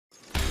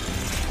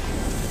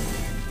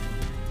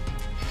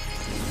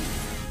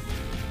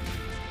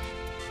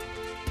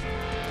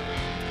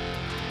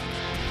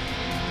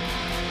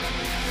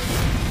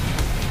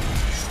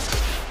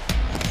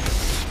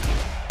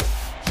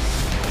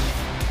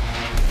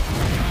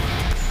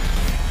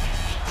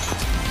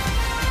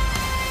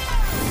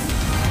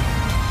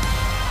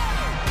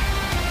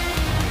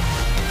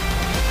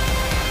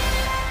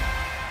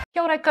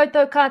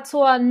koutou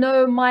katoa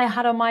no mai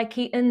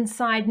haramaiki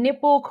inside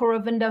netball,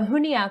 Koravinda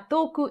Hunia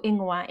tōku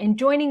ingoa. And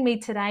joining me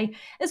today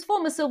is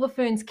former Silver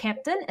Ferns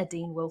captain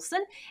Adine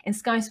Wilson and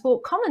Sky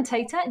Sport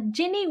commentator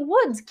Jenny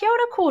Woods. Kia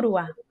ora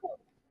korua.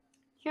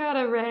 Kia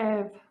ora,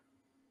 Rev.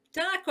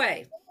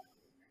 Tākoe.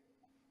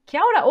 Kia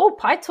ora. Oh,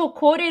 pai tō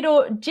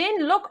kōrero.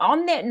 Jen, look,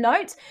 on that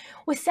note,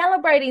 we're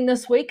celebrating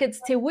this week.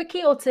 It's Te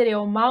Wiki o Te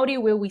Reo Māori,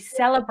 where we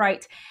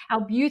celebrate our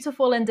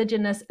beautiful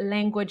Indigenous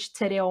language,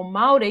 Te Reo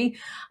Māori.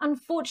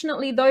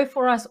 Unfortunately, though,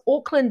 for us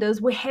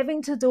Aucklanders, we're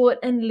having to do it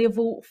in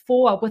level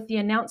 4 with the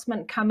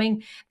announcement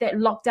coming that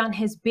lockdown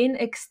has been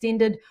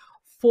extended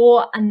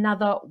for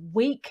another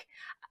week.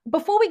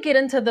 Before we get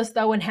into this,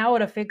 though, and how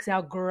it affects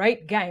our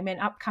great game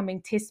and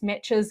upcoming test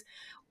matches,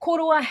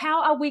 Korua,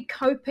 how are we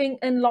coping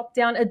in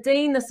lockdown?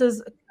 Adine,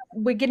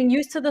 we're getting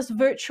used to this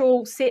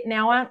virtual set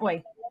now, aren't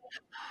we?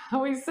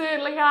 We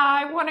certainly are.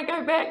 I want to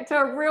go back to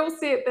a real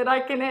set that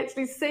I can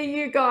actually see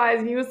you guys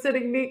and you're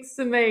sitting next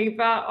to me.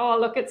 But, oh,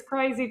 look, it's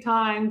crazy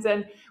times.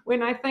 And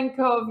when I think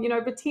of,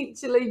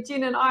 potentially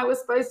Jen and I were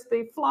supposed to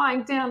be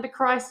flying down to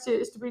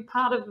Christchurch to be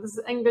part of this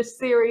English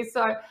series.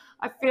 So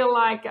I feel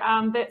like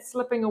that's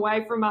slipping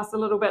away from us a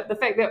little bit, the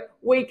fact that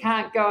we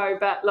can't go.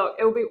 But look,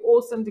 it'll be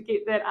awesome to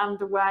get that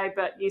underway.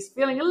 But yes,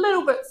 feeling a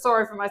little bit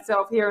sorry for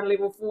myself here in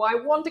level 4. I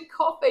want a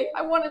coffee.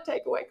 I want to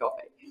take away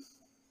coffee.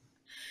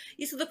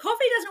 Yes, so the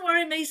coffee doesn't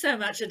worry me so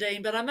much,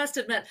 Adine, but I must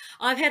admit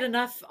I've had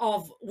enough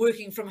of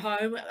working from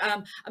home.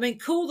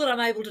 Cool that I'm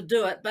able to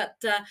do it,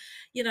 but,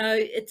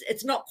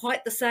 it's not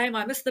quite the same.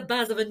 I miss the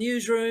buzz of a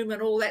newsroom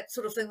and all that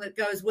sort of thing that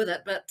goes with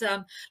it. But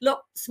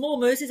look, small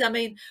mercies.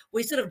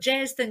 We sort of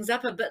jazzed things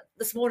up a bit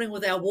this morning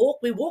with our walk.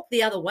 We walked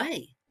the other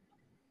way.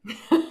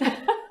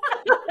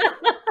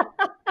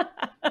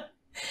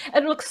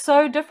 It looks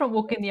so different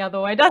walking the other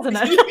way, doesn't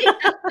it?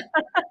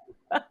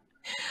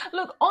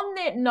 Look, on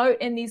that note,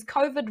 and these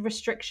COVID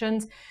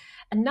restrictions,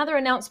 another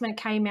announcement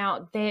came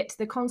out that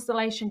the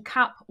Constellation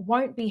Cup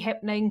won't be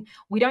happening.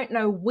 We don't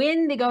know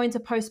when they're going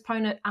to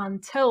postpone it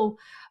until.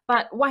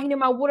 But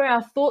Wahinema, what are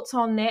our thoughts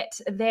on that,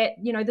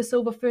 the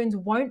Silver Ferns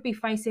won't be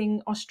facing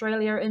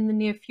Australia in the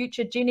near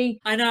future? Jenny?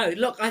 I know.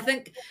 Look, I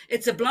think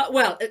it's of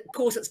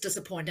course it's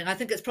disappointing. I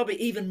think it's probably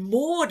even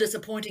more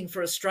disappointing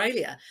for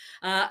Australia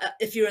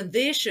if you're in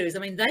their shoes.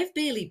 They've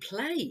barely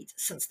played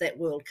since that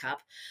World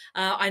Cup.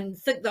 I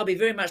think they'll be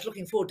very much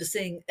looking forward to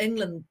seeing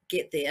England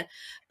get there.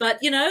 But,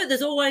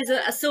 there's always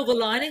a silver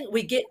lining.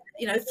 We get,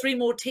 3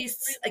 more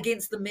tests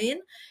against the men.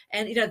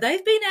 And,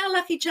 they've been our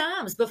lucky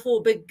charms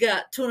before big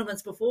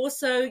tournaments before.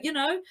 So,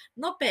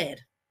 not bad.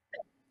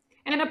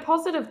 And a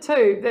positive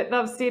too, that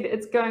they've said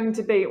it's going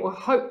to be, or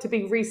hope to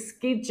be,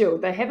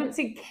 rescheduled. They haven't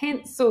said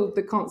cancelled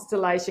the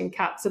Constellation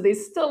Cup. So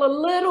there's still a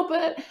little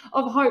bit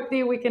of hope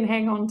there we can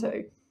hang on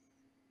to.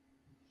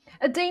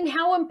 Adine,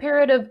 how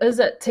imperative is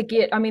it to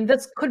get,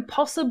 this could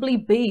possibly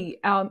be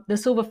the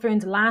Silver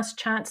Ferns' last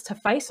chance to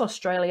face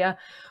Australia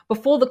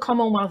before the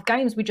Commonwealth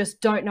Games. We just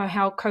don't know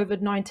how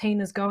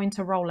COVID-19 is going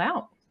to roll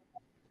out.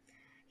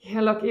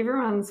 Yeah, look,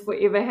 everyone's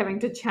forever having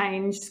to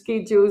change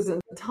schedules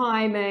and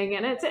timing,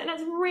 and it's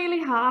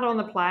really hard on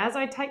the players.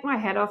 I take my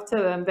hat off to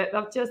them that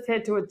they've just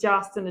had to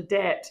adjust and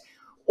adapt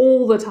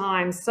all the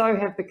time. So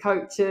have the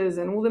coaches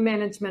and all the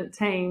management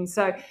teams.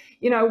 So,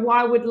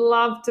 I would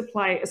love to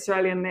play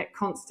Australia in that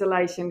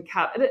Constellation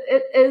Cup.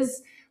 It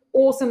is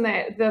awesome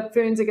that the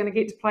Ferns are going to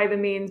get to play the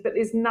men's, but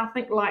there's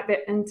nothing like that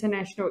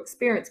international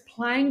experience,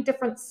 playing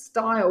different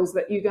styles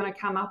that you're going to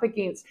come up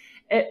against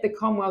at the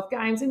Commonwealth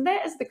Games. And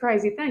that is the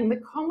crazy thing. The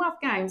Commonwealth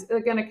Games are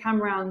going to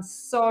come around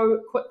so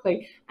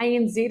quickly.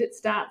 ANZ, it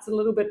starts a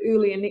little bit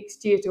earlier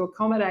next year to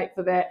accommodate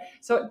for that.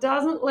 So it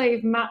doesn't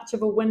leave much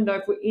of a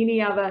window for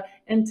any other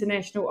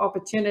international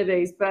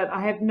opportunities. But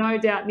I have no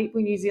doubt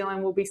Netball New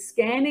Zealand will be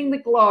scanning the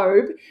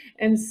globe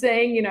and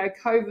seeing,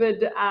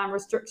 COVID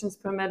restrictions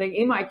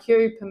permitting,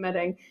 MIQ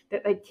permitting,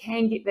 that they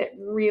can get that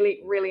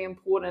really, really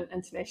important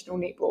international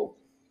netball.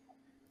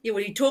 Yeah,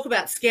 well, you talk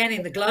about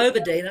scanning the globe,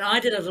 Adine, and I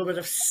did a little bit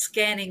of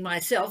scanning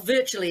myself,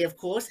 virtually, of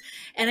course.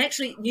 And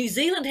actually, New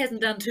Zealand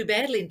hasn't done too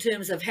badly in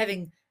terms of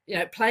having,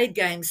 played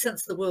games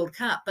since the World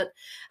Cup. But,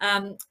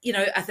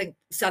 I think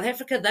South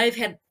Africa, they've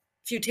had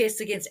few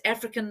tests against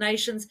African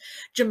nations.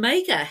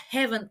 Jamaica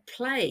haven't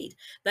played.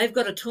 They've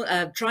got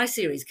a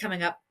tri-series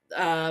coming up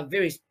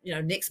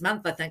next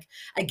month, I think,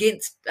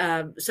 against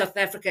South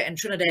Africa and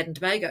Trinidad and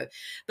Tobago.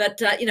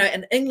 But,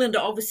 and England,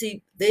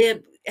 obviously, they're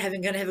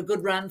going to have a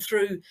good run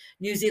through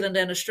New Zealand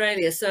and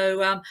Australia.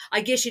 So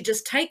I guess you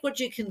just take what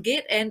you can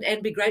get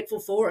and be grateful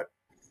for it.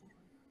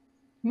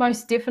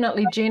 Most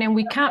definitely, Jen. And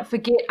we can't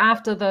forget,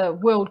 after the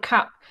World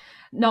Cup,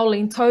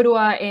 Nolene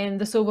Taurua and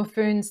the Silver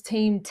Ferns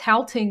team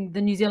touting the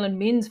New Zealand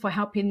men's for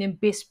helping them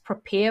best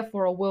prepare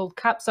for a World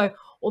Cup. So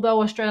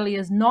although Australia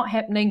is not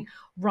happening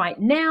right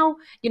now,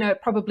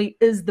 it probably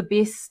is the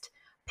best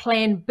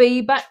plan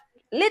B. But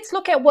let's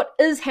look at what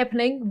is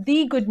happening.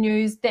 The good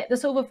news that the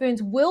Silver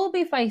Ferns will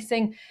be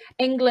facing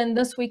England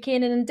this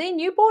weekend. And Dean,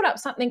 you brought up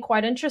something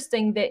quite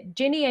interesting, that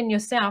Jenny and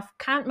yourself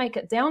can't make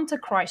it down to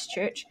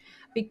Christchurch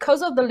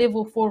because of the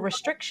level 4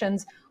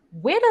 restrictions.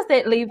 Where does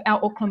that leave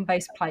our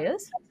Auckland-based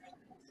players?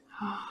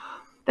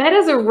 That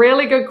is a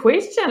really good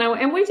question,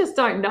 and we just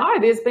don't know.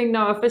 There's been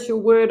no official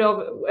word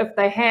of if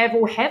they have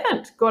or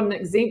haven't got an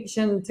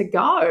exemption to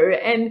go,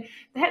 and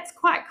that's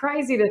quite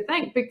crazy to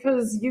think,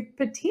 because you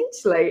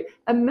potentially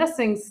are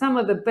missing some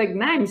of the big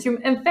names.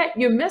 In fact,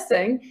 you're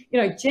missing,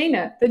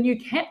 Gina, the new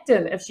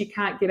captain, if she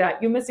can't get out.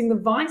 You're missing the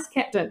vice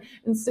captain,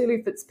 and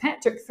Suli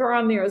Fitzpatrick throw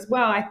in there as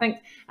well. I think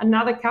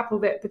another couple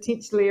that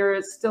potentially are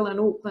still in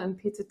Auckland,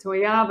 Peta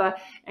Toiava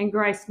and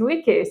Grace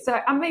Nweke. So,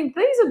 I mean,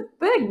 these are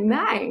big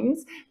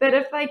names that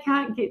if they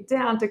can't get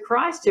down to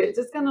Christchurch,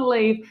 it's going to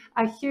leave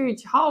a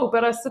huge hole.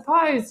 But I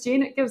suppose,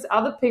 Jen, it gives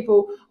other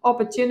people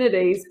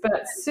opportunities,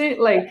 but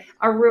certainly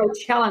a real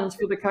challenge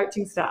for the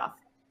coaching staff.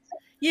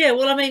 Yeah,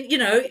 well, I mean,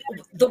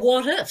 the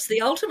what ifs,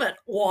 the ultimate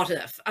what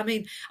if. I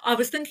mean, I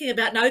was thinking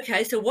about,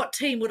 okay, so what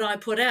team would I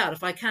put out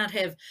if I can't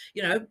have,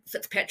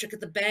 Fitzpatrick at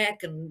the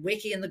back and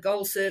Nweke in the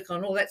goal circle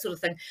and all that sort of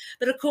thing.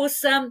 But of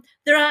course,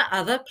 there are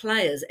other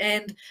players,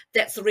 and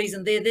that's the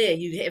reason they're there.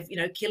 You have,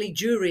 Kelly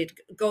Jury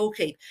at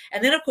goalkeepe.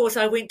 And then, of course,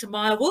 I went to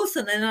Maya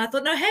Wilson, and I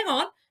thought, no, hang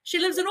on. She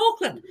lives in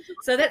Auckland,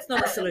 so that's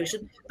not a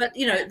solution. But,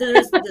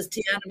 there's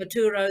Tiana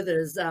Maturo,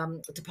 there's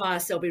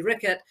Tapaya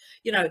Selby-Rickett.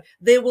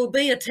 There will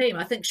be a team.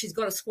 I think she's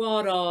got a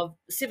squad of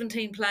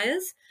 17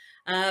 players.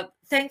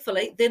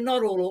 Thankfully, they're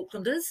not all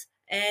Aucklanders.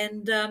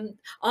 And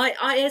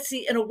I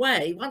actually, in a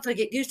way, once I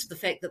get used to the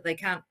fact that they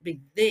can't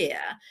be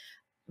there,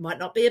 might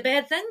not be a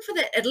bad thing for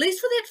that, at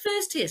least for that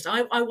first test.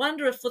 I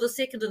wonder if for the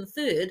second and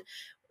third,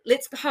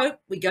 let's hope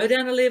we go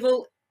down a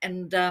level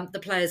and the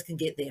players can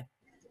get there.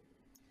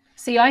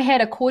 See, I had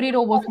a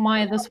kōrero with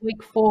Maya this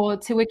week for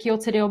Te Wiki o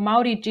Te Reo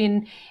Māori,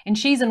 Jen, and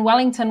she's in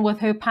Wellington with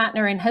her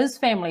partner and his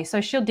family,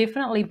 so she'll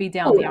definitely be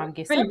down there, I'm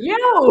guessing.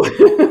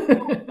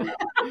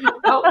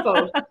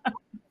 Helpful.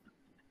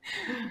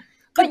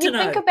 But you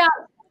think about,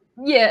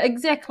 yeah,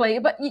 exactly.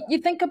 But you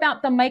think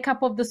about the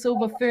makeup of the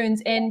Silver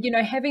Ferns and,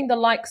 having the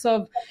likes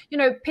of,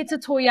 Peta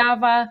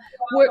Toiava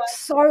worked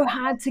so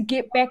hard to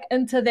get back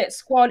into that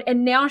squad,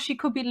 and now she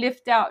could be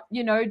left out,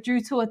 due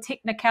to a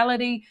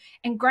technicality.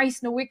 And Grace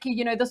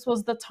Nweke, this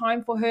was the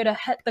time for her to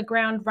hit the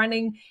ground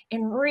running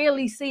and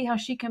really see how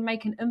she can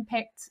make an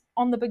impact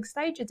on the big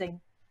stage,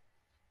 Dean.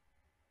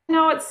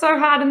 No, it's so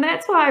hard, and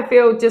that's why I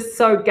feel just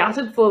so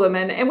gutted for them.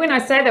 And when I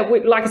say that,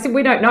 like I said,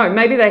 we don't know.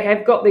 Maybe they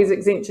have got these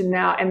exemptions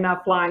now and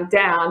they're flying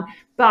down.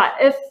 But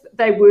if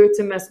they were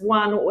to miss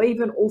one or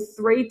even all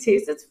three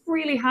tests, it's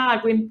really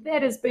hard when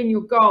that has been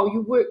your goal.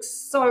 You work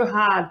so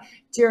hard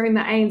during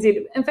the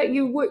ANZ. In fact,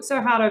 you work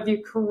so hard over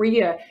your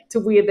career to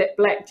wear that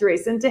black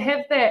dress, and to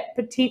have that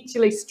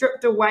potentially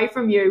stripped away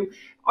from you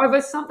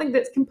over something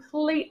that's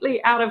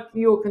completely out of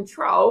your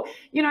control,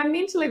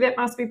 mentally that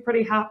must be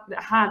pretty hard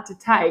to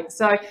take.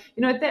 So,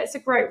 that's a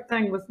great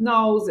thing with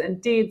Knowles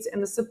and Deds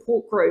and the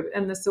support group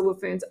in the Silver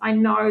Ferns. I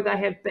know they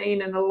have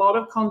been in a lot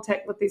of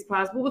contact with these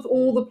players, but with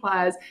all the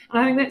players. And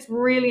I think that's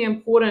really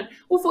important,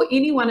 or for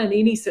anyone in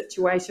any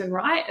situation,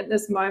 right? At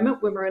this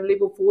moment, when we're in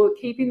level 4,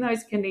 keeping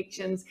those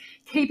connections,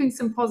 keeping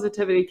some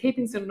positivity,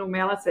 keeping some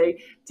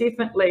normality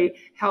definitely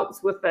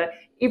helps with the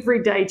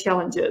everyday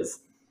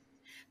challenges.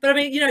 But I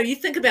mean, you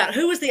think about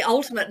who was the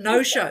ultimate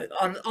no-show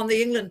on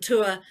the England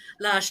tour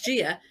last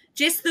year.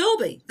 Jess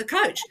Thirlby, the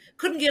coach,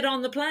 couldn't get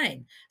on the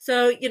plane.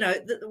 So,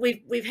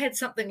 we've had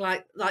something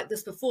like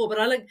this before. But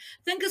I think,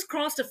 fingers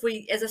crossed, if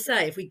we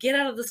get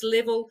out of this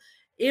level,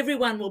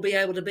 everyone will be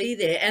able to be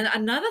there. And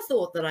another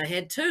thought that I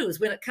had too is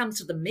when it comes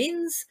to the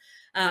men's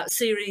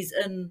series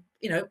in,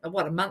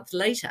 a month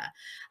later,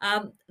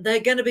 they're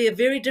going to be a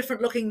very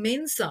different looking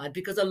men's side,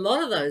 because a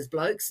lot of those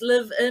blokes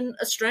live in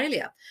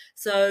Australia.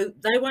 So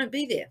they won't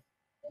be there.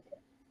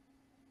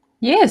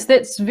 Yes,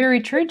 that's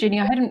very true, Jenny.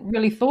 I hadn't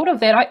really thought of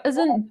that.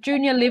 Isn't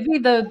Junior Levy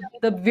the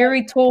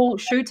very tall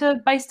shooter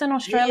based in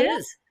Australia? He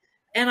is.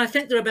 And I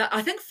think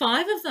I think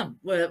 5 of them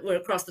were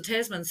across the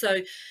Tasman.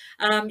 So,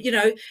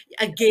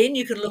 again,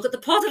 you can look at the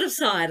positive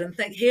side and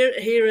think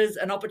here is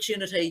an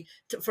opportunity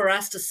for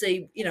us to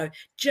see,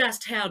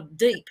 just how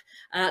deep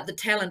the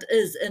talent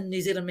is in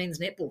New Zealand men's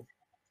netball.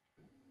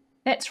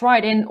 That's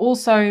right. And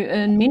also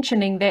in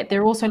mentioning that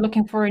they're also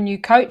looking for a new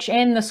coach,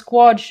 and the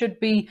squad should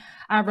be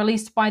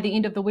released by the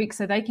end of the week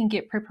so they can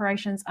get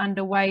preparations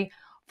underway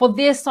for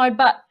their side.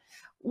 But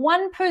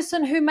one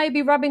person who may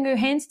be rubbing her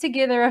hands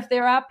together if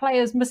there are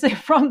players missing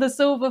from the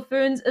Silver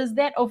Ferns is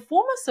that of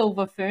former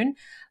Silver Fern,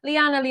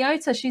 Liana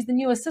Leota. She's the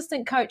new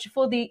assistant coach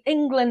for the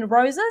England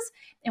Roses,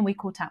 and we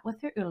caught up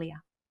with her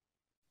earlier.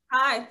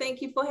 Hi,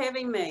 thank you for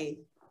having me.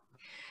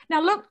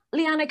 Now look,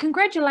 Liana,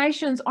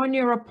 congratulations on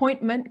your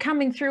appointment,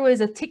 coming through as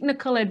a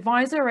technical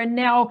advisor and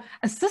now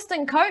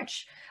assistant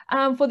coach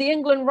for the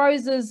England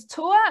Roses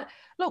tour.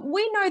 Look,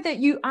 we know that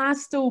you are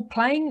still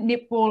playing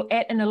netball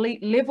at an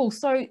elite level.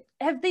 So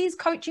have these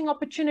coaching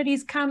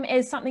opportunities come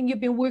as something you've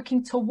been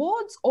working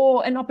towards,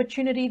 or an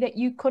opportunity that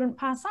you couldn't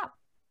pass up?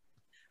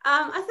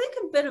 I think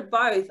a bit of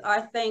both. I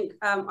think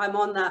I'm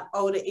on the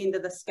older end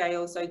of the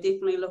scale, so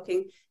definitely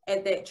looking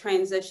at that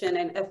transition,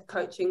 and if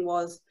coaching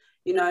was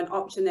you know, an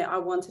option that I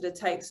wanted to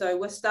take. So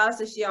with Stars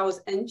this year, I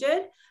was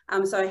injured.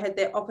 So I had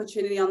that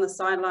opportunity on the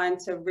sideline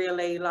to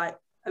really like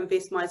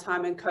invest my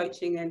time in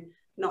coaching and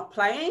not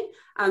playing.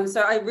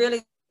 So I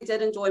really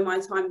did enjoy my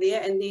time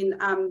there. And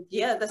then,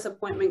 yeah, this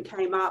appointment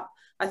came up.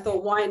 I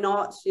thought, why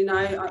not? You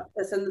know,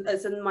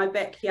 it's in my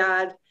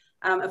backyard.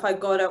 If I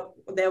got it,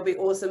 that'll be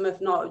awesome.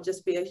 If not, it would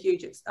just be a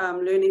huge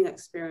learning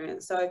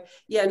experience. So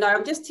yeah, no,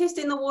 I'm just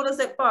testing the waters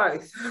at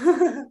both.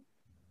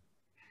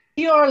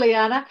 Kia ora,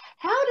 Liana.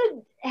 How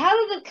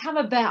did it come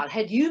about?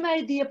 Had you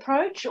made the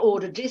approach, or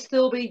did Jess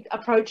Thirlby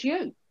approach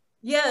you?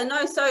 Yeah,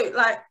 no, so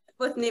like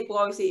with netball,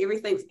 obviously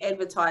everything's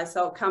advertised,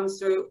 so it comes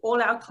through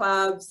all our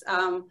clubs,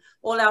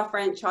 all our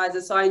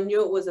franchises, so I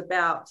knew it was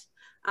about.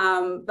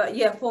 But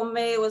yeah, for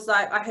me, it was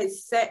like I had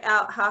sat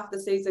out half the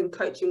season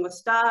coaching with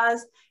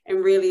Stars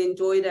and really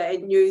enjoyed it,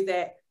 and knew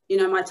that, you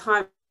know, my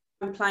time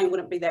playing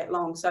wouldn't be that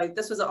long. So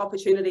this was an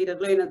opportunity to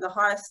learn at the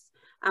highest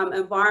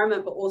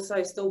environment, but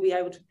also still be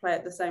able to play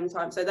at the same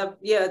time. So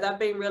they've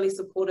been really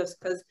supportive,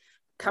 because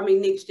coming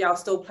next year I'll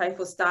still play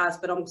for Stars,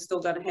 but I'm still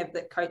going to have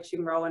that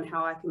coaching role and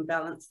how I can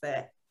balance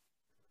that.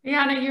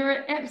 Liana,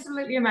 you're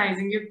absolutely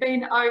amazing. You've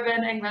been over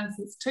in England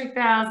since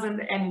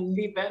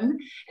 2011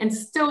 and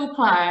still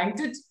playing.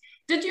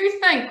 Did you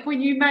think when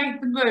you made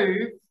the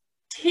move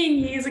 10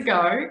 years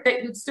ago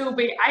that you'd still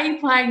be A,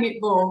 playing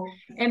netball,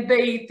 and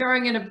B,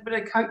 throwing in a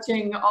bit of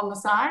coaching on the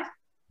side?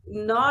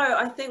 No,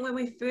 I think when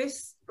we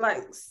first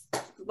like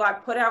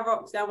put our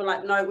rocks down, we're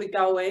like, no, we're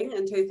going.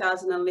 In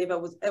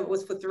 2011, it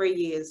was for 3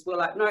 years. We're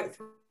like, no,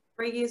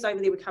 3 years over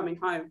there, we're coming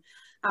home.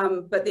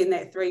 But then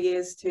that 3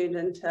 years turned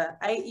into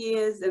 8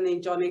 years, and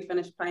then Johnny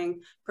finished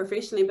playing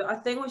professionally. But I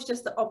think it was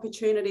just the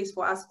opportunities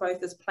for us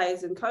both as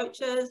players and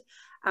coaches.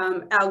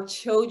 Our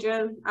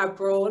children are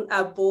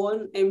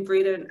born and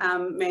bred in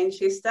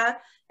Manchester,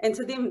 and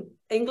to them,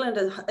 England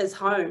is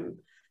home.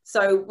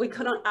 So we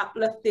couldn't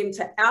uplift them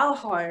to our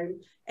home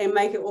and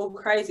make it all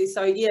crazy.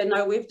 So yeah,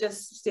 no, we've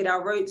just set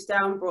our roots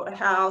down, brought a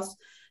house,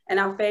 and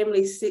our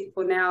family's set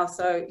for now.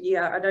 So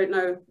yeah, I don't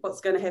know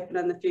what's going to happen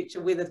in the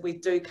future, whether we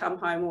do come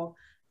home or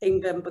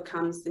England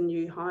becomes the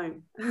new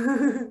home.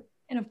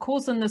 And of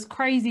course, in this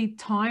crazy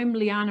time,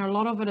 Liana, a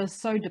lot of it is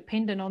so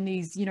dependent on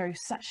these, you know,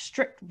 such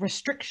strict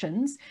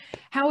restrictions.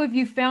 How have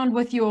you found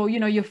with your,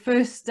 you know, your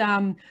first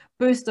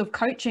burst of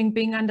coaching,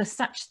 being under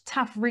such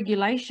tough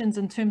regulations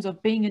in terms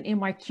of being an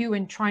MIQ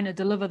and trying to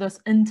deliver this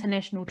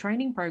international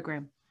training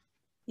program?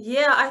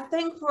 Yeah, I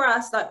think for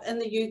us, like in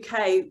the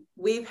UK,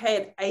 we've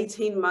had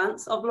 18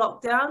 months of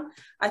lockdown.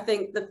 I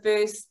think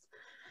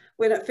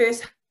when it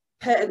first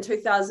hit in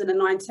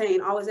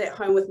 2019, I was at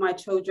home with my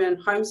children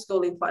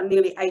homeschooling for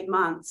nearly 8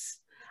 months.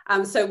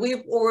 So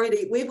we've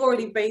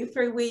already been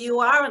through where you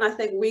are, and I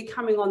think we're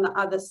coming on the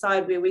other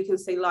side where we can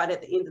see light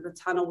at the end of the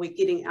tunnel. We're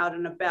getting out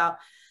and about.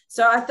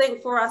 So I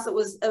think for us,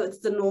 it's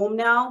the norm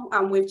now.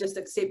 We've just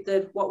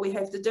accepted what we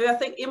have to do. I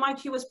think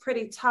MIQ was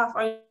pretty tough,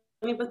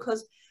 only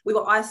because we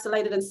were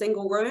isolated in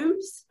single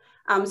rooms.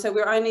 So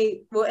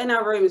we're in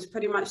our rooms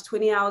pretty much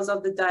 20 hours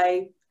of the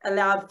day,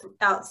 allowed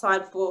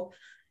outside for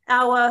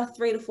hour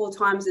 3 to 4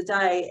 times a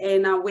day,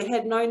 and we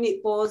had no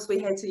netballs. We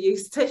had to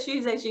use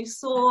tissues, as you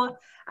saw,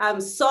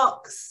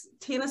 socks,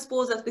 tennis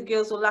balls if the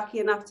girls were lucky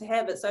enough to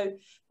have it. So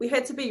we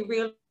had to be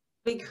really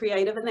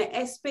creative in that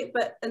aspect.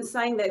 But in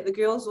saying that, the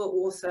girls were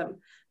awesome.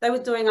 They were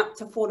doing up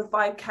to 4 to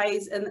 5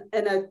 Ks in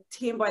a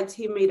 10 by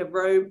 10 meter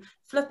room,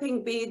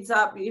 flipping beds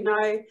up, you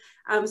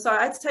know. So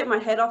I had to take my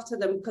hat off to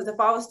them, because if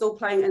I was still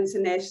playing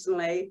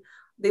internationally,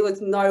 there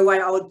was no way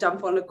I would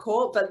jump on the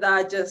court. But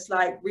they're just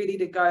like ready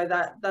to go.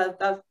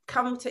 They've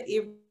come to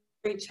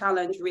every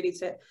challenge ready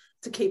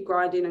to keep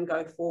grinding and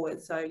go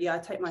forward. So yeah, I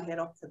take my hat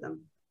off to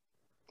them.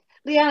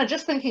 Liana,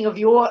 just thinking of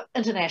your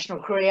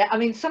international career, I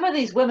mean, some of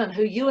these women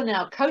who you are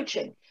now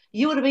coaching,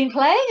 you would have been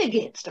playing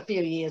against a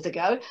few years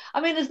ago.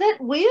 I mean, is that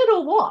weird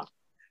or what?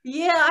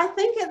 Yeah, I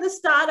think at the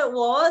start it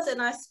was.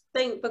 And I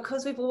think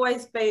because we've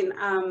always been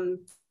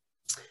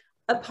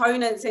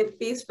opponents and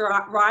fierce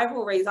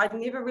rivalries, I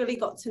never really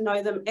got to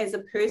know them as a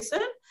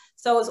person.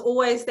 So it was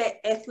always that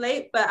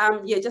athlete. But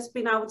yeah, just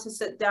being able to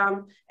sit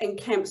down in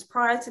camps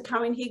prior to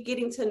coming here,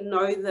 getting to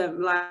know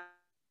them, like,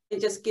 and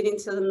just getting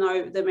to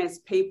know them as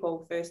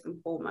people first and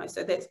foremost.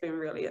 So that's been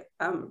really,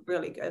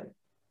 really good.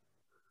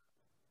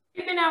 Have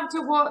you been able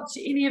to watch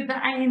any of the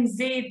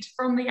ANZ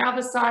from the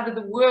other side of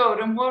the world?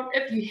 And what,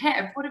 if you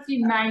have, what have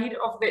you made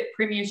of that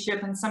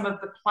premiership and some of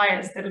the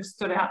players that have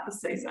stood out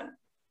this season?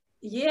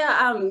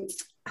 Yeah,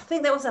 I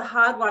think that was a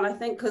hard one. I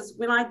think because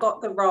when I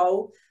got the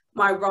role,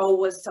 my role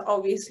was to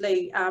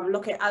obviously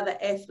look at other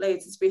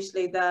athletes,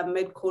 especially the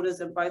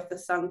mid-quarters in both the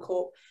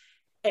Suncorp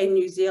and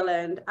New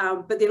Zealand,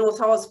 but then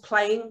also I was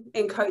playing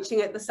and coaching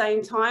at the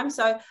same time,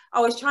 so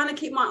I was trying to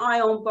keep my eye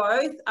on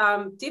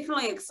both.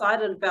 Definitely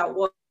excited about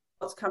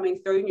what's coming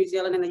through New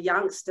Zealand and the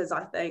youngsters.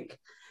 I think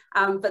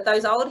But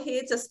those old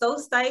heads are still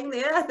staying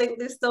there. I think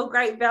there's still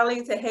great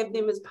value to have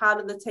them as part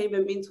of the team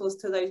and mentors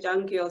to those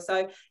young girls.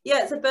 So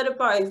yeah, it's a bit of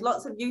both.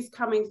 Lots of youth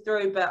coming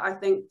through, but I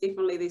think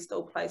definitely there's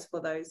still a place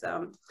for those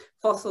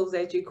fossils,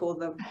 as you call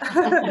them.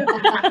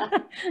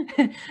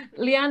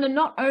 Leanna,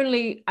 not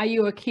only are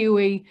you a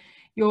Kiwi,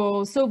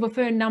 you're Silver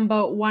Fern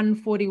number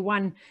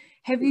 141.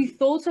 Have you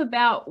thought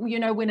about, you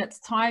know, when it's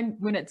time,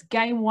 when it's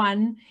game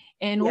one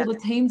and all the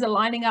teams are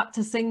lining up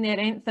to sing that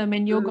anthem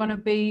and you're going to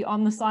be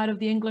on the side of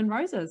the England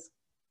Roses?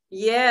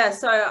 Yeah,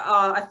 so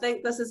I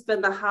think this has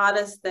been the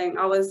hardest thing.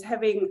 I was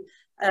having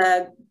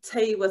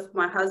tea with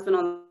my husband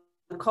on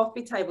the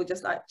coffee table,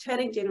 just like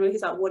chatting generally.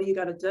 He's like, what are you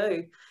going to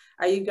do?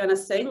 Are you going to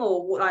sing,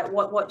 or like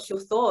what's your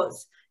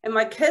thoughts? And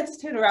my kids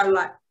turn around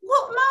like,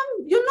 what,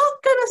 Mum? You're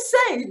not going to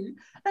sing?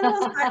 And I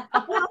was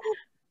like, well,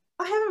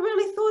 I haven't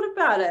really thought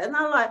about it. And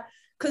I'm like,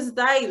 because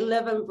they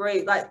live and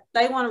breathe, like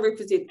they want to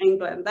represent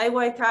England. They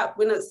wake up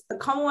when it's the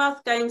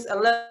Commonwealth Games,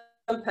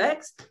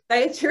 Olympics,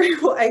 they are cheering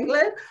for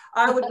England.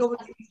 I would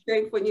normally be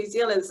cheering for New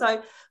Zealand.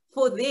 So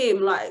for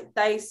them, like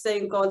they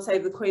sing God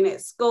Save the Queen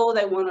at school.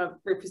 They want to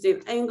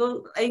represent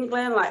England,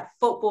 like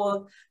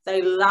football.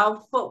 They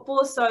love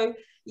football. So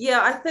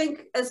yeah, I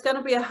think it's going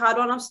to be a hard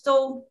one. I'm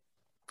still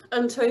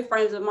in two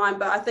frames of mind,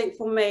 but I think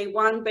for me,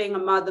 one, being a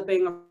mother,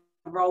 being a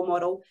role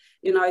model,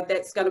 you know,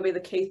 that's going to be the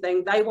key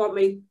thing. They want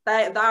me,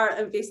 they're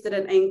invested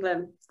in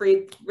England.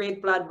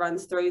 Red blood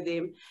runs through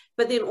them.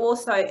 But then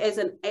also as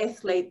an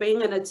athlete,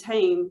 being in a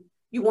team,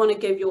 you want to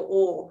give your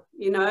all,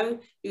 you know,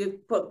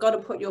 got to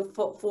put your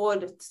foot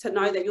forward to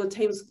know that your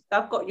team's,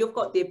 you've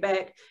got their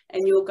back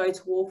and you'll go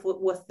to war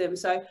with them.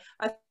 So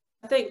I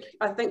think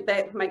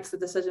that makes the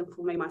decision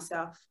for me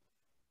myself.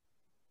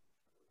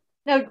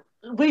 Now,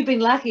 we've been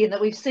lucky in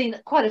that we've seen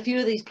quite a few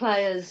of these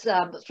players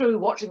through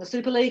watching the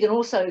Super League, and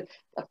also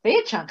a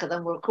fair chunk of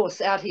them were, of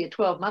course, out here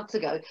 12 months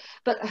ago.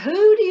 But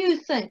who do you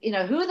think, you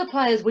know, who are the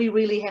players we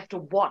really have to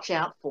watch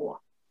out for?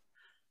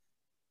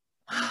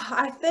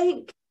 I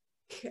think,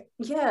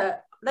 yeah,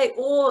 they're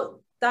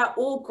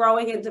all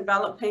growing and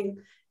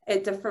developing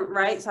at different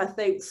rates. I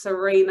think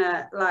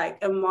Serena,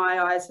 like in my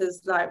eyes,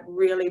 has like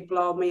really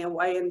blown me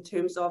away in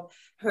terms of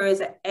her as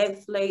an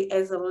athlete,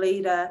 as a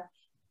leader,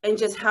 and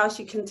just how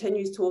she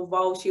continues to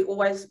evolve. She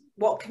always,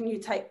 what can you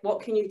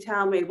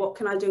tell me? What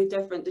can I do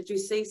different? Did you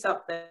see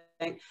something?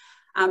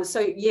 So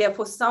yeah,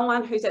 for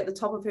someone who's at the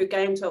top of her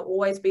game to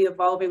always be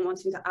evolving,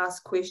 wanting to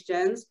ask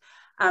questions,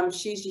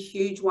 she's a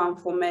huge one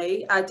for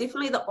me.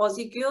 Definitely the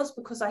Aussie girls,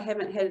 because I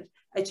haven't had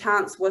a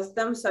chance with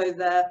them. So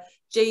the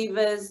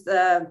Jeevas,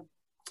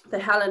 the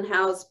Helen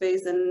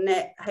Housbys and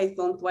Nat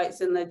Haythornthwaites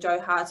and the Jo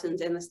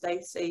Hartons and the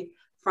Stacey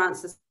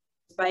Francis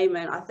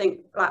Bayman. I think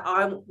like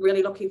I'm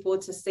really looking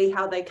forward to see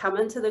how they come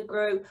into the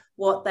group,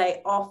 what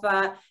they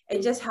offer,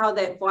 and just how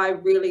that vibe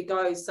really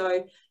goes.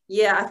 So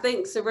yeah, I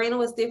think Serena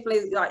was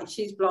definitely like,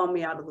 she's blown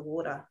me out of the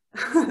water.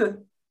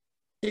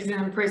 She's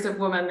an impressive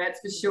woman, that's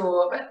for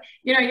sure. But,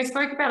 you know, you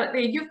spoke about it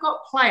there. You've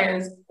got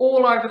players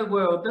all over the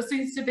world. This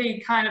seems to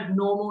be kind of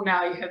normal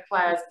now. You have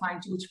players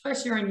playing George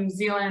Fisher in New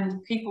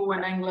Zealand, people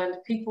in England,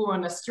 people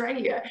in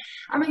Australia.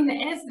 I mean,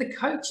 as the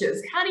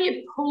coaches, how do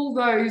you pull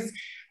those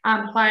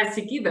players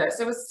together?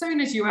 So as soon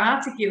as you are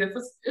together,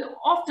 for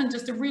often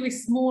just a really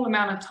small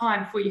amount of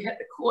time before you hit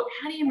the court,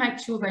 how do you make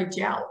sure they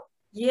gel?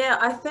 Yeah,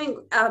 I think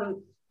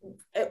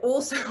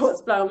also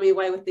what's blowing me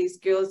away with these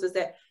girls is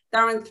that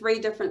they're in 3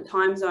 different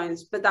time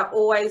zones, but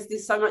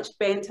there's so much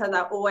banter,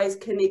 they're always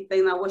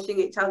connecting, they're wishing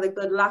each other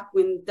good luck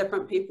when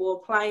different people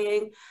are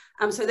playing.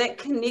 So that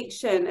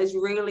connection is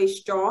really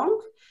strong.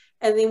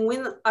 And then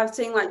when I've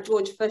seen like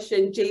George Fisher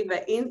and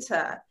Jeeva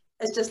enter,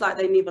 it's just like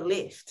they never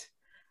left.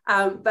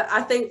 But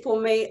I think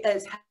for me,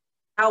 it's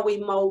how we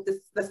mold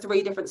the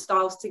 3 different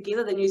styles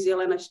together, the New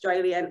Zealand,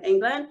 Australia and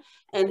England,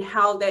 and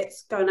how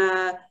that's going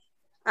to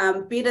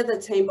better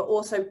the team, but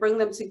also bring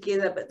them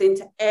together, but then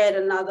to add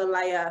another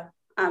layer.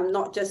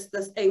 Not just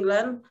this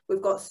England,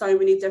 we've got so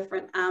many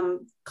different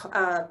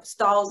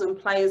styles and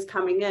players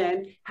coming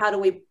in. How do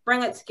we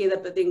bring it together,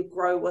 but then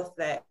grow with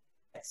that?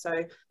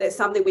 So that's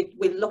something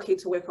we're looking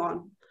to work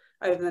on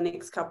over the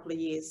next couple of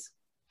years.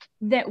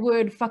 That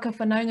word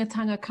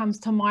whakawhanaungatanga comes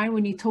to mind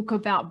when you talk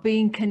about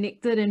being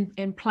connected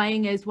and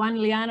playing as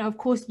one. Liana, of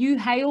course, you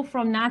hail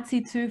from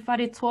Ngāti Tū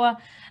Wharetoa,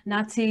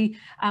 Ngāti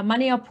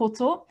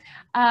Maniapoto,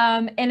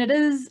 and it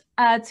is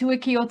Te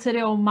Wiki o Te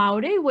Reo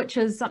Māori, which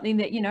is something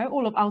that, you know,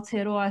 all of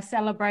Aotearoa are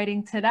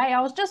celebrating today.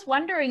 I was just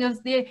wondering,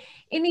 is there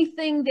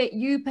anything that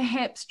you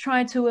perhaps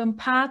try to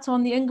impart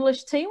on the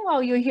English team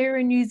while you're here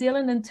in New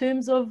Zealand in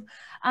terms of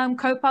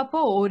kaupapa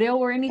or reo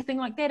or anything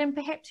like that, and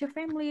perhaps your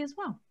family as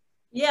well?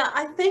 Yeah,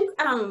 I think,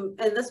 and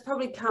this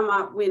probably come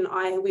up when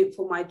I went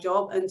for my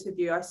job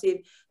interview. I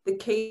said the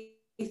key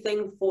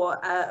thing for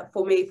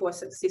me for a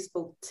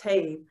successful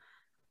team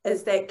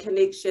is that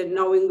connection,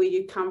 knowing where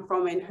you come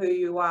from and who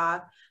you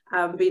are,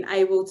 being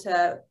able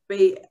to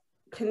be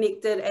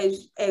connected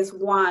as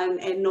one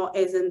and not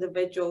as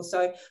individuals.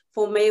 So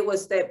for me, it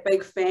was that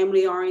big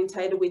family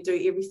orientated. We do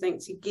everything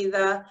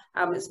together.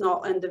 It's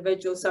not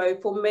individual. So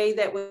for me,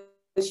 that was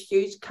was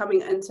huge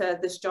coming into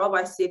this job.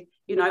 I said,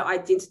 you know,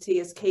 identity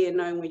is key in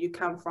knowing where you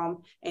come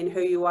from and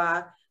who you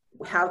are,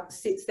 how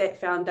sets that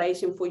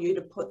foundation for you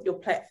to put your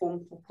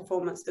platform for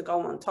performance to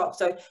go on top.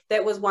 So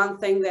that was one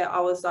thing that I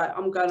was like, I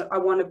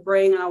want to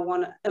bring and I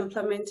want to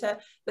implement it.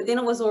 But then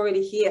it was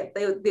already here.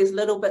 There's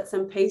little bits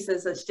and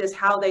pieces. It's just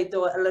how they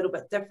do it a little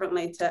bit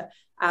differently to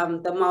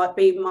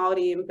being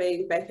Māori and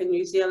being back in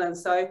New Zealand.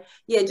 So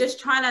yeah, just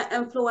trying to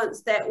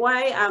influence that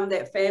way,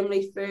 that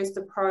family first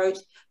approach.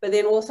 But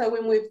then also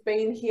when we've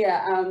been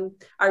here,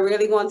 I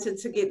really wanted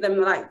to get them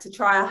like to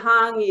try a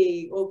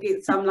hangi or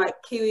get some like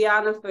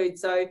Kiwiana food.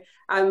 So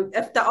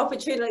if the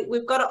opportunity,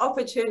 we've got an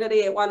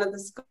opportunity at one of the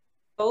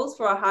schools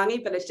for a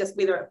hangi, but it's just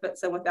whether it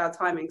fits in with our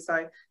timing.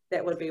 So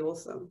that would be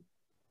awesome.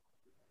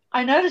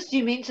 I noticed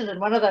you mentioned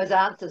in one of those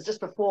answers just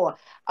before,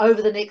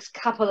 over the next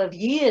couple of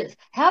years.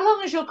 How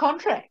long is your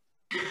contract?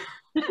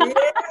 Yeah,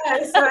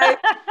 so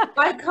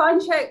my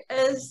contract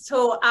is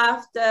till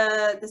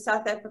after the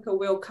South Africa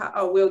World Cup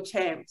or World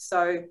Champ.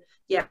 So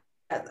yeah,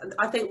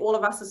 I think all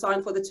of us are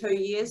signed for the 2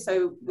 years,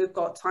 so we've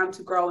got time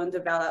to grow and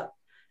develop.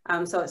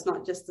 So it's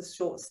not just a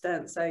short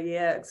stint. So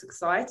yeah, it's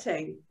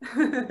exciting.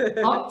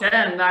 Locked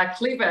in,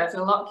 clever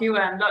to lock you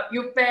in. Look,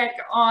 you're back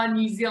on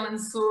New Zealand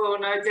soil,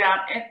 no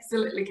doubt.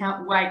 Absolutely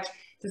can't wait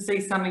to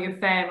see some of your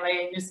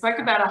family. And you spoke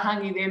about a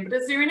hangi then, but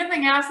is there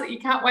anything else that you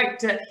can't wait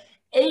to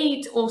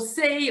eat or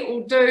see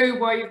or do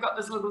while you've got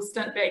this little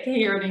stint back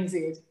here at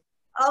NZ?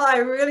 Oh, I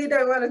really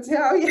don't want to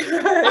tell you.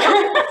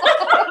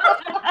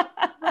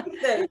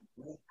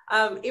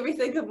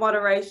 Everything in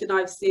moderation,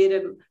 I've said,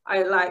 and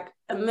I like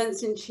a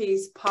mince and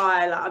cheese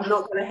pie. Like, I'm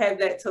not going to have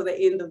that till the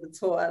end of the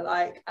tour.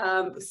 Like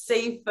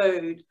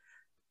seafood,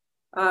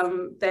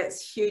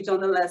 that's huge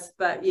on the list.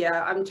 But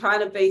yeah, I'm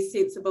trying to be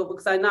sensible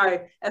because I know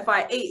if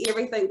I eat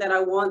everything that I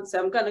want, so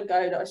I'm going to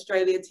go to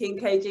Australia 10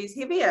 kgs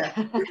heavier.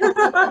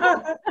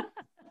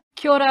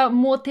 Kia ora,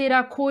 mō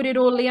tērā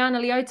kōrero, Liana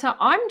Leota.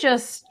 I'm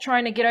just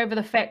trying to get over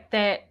the fact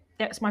that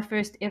that's my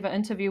first ever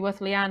interview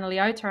with Liana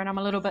Leota, and I'm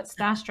a little bit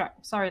starstruck.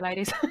 Sorry,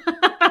 ladies.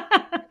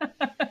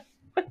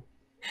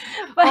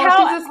 But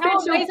how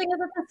amazing is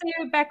it to see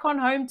her back on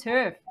home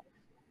turf?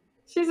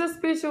 She's a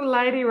special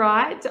lady,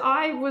 right?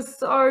 I was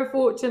so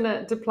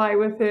fortunate to play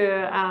with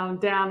her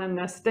down in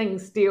the Sting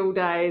Steel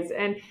days.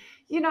 And,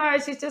 you know,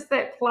 she's just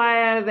that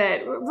player,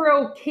 that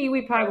real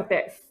Kiwi player with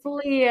that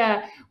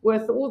flair,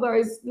 with all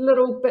those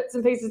little bits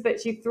and pieces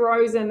that she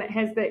throws in that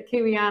has that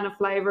Kiwiana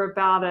flavour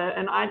about it.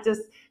 And I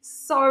just,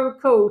 so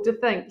cool to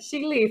think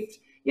she left,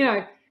 you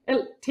know,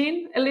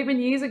 10, 11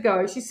 years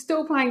ago. She's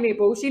still playing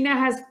netball. She now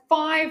has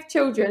 5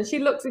 children. She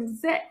looks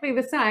exactly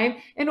the same.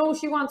 And all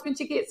she wants when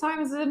she gets home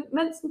is a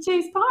mince and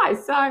cheese pie.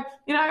 So,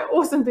 you know,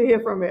 awesome to hear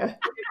from her.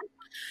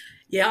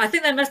 Yeah, I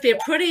think they must be a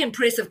pretty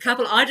impressive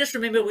couple. I just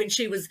remember when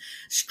she was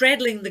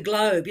straddling the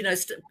globe, you know,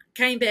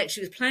 came back,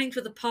 she was playing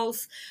for the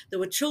Pulse. There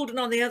were children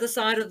on the other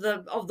side of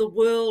the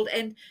world,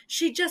 and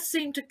she just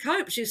seemed to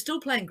cope. She was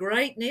still playing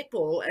great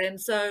netball. And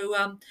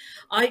so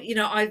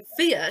I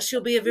fear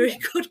she'll be a very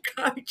good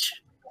coach.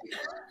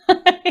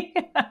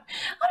 I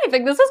don't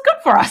think this is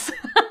good for us.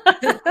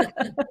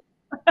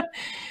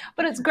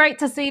 But it's great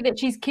to see that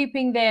she's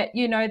keeping that,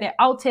 you know, that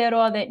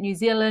Aotearoa, that New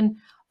Zealand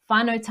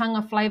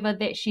whānautanga flavour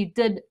that she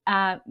did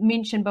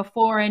mention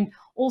before. And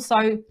also,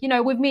 you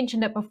know, we've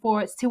mentioned it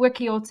before, it's Te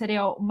Wiki o Te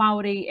Reo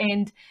Māori.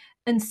 And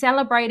in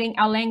celebrating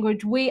our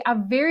language, we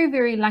are very,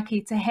 very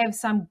lucky to have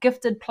some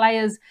gifted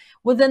players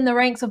within the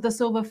ranks of the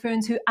Silver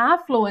Ferns who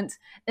are fluent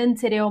in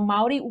Te Reo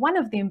Māori, one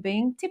of them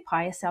being Te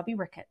Paia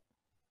Selby-Rickett.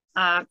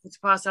 Ko Te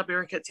Paia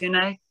Selby-Rickett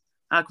tēnei.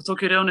 Ko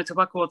tōku reo ne te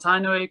wako o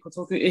Tainui, ko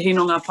tōku ihi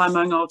no ngā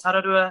whaimaunga o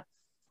Tararua,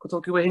 ko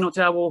tōku ihi no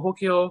te awa o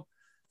Hokio,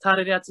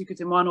 tārere atu ki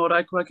te moana o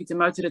Raukua ki te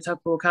mautere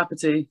tapu o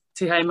Kapiti,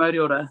 te hei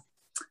Moriora.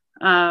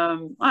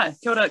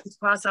 Kia ora, ko Te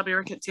Paia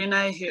Selby-Rickett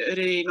tēnei, he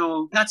uri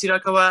no Ngāti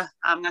Raukawa,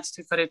 Ngāti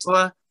Te Whare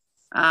Toa,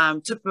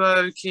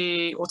 tupu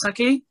ki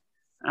Otaki,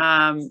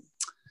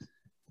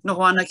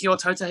 noho ana ki o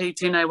Tautahi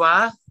tēnei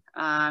wā,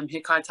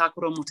 he kai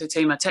tākoro mo te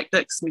tīma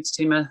Tactics, me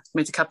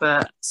te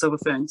kapa Silver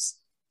Ferns.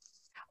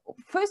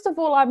 First of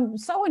all, I'm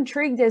so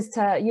intrigued as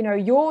to, you know,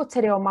 your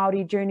Te Reo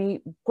Māori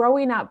journey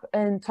growing up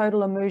in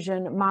total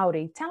immersion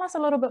Māori. Tell us a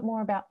little bit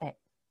more about that.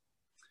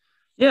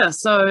 Yeah,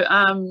 so Te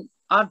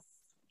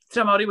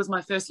Reo Māori was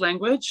my first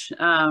language.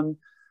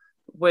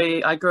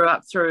 I grew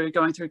up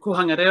going through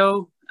Kohanga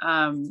Reo.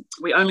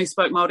 We only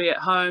spoke Māori at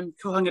home,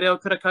 Kohanga Reo,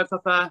 kura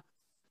kaupapa,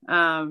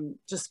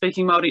 just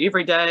speaking Māori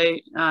every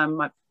day.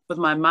 With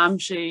my mum,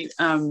 she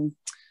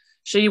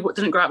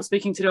didn't grow up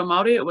speaking Te Reo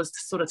Māori. It was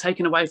sort of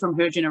taken away from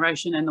her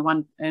generation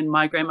and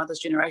my grandmother's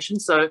generation.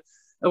 So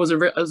it was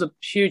a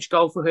huge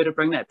goal for her to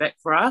bring that back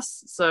for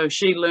us. So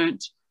she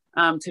learnt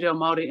Te Reo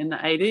Māori in the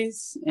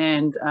 80s,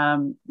 and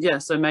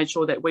so made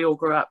sure that we all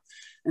grew up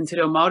in Te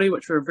Reo Māori,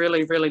 which we're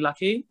really, really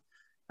lucky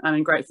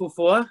and grateful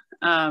for.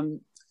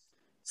 Went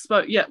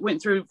right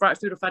through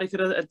to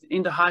Wharekura at the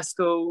end of high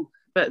school,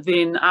 but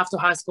then after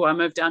high school I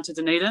moved down to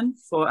Dunedin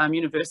for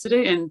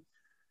university, and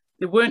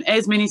there weren't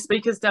as many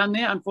speakers down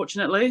there,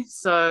 unfortunately.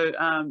 So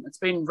it's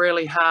been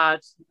really hard,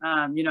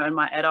 in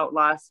my adult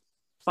life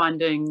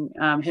finding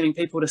having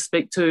people to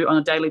speak to on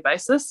a daily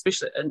basis,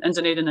 especially in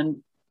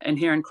Dunedin and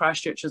here in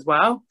Christchurch as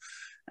well.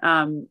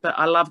 But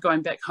I love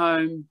going back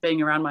home,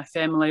 being around my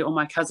family, all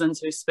my cousins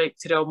who speak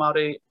Te Reo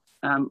Māori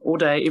all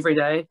day, every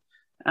day.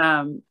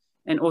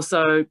 And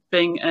also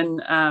being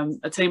in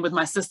a team with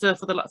my sister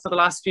for the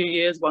last few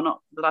years, well,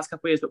 not the last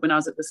couple of years, but when I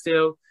was at the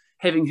Steel,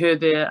 having her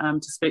there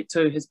to speak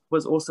to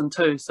was awesome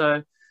too.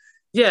 So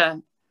yeah,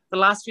 the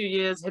last few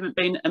years haven't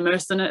been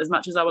immersed in it as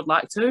much as I would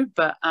like to,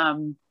 but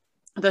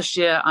this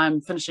year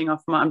I'm finishing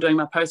off I'm doing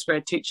my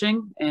postgrad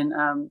teaching,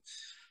 and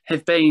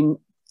have been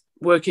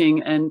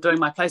working and doing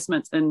my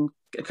placements in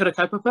Kura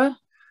Kaupapa.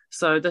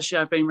 So this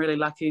year I've been really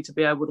lucky to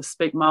be able to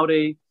speak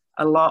Māori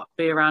a lot,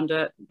 be around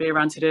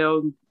Te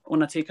Reo,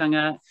 ona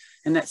tikanga,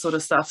 and that sort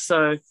of stuff.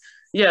 So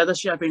yeah,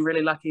 this year I've been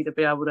really lucky to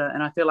be able to,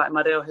 and I feel like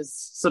my reo has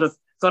sort of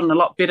gotten a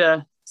lot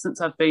better since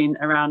I've been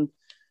around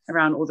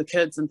all the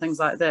kids and things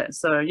like that.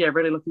 So yeah,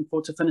 really looking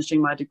forward to finishing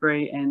my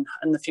degree and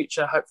in the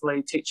future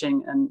hopefully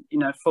teaching in, you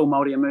know, full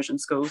Māori immersion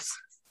schools.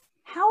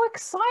 How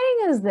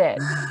exciting is that?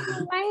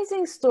 An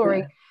amazing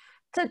story.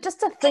 Yeah. Just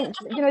to think,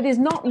 you know, there's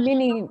not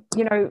many,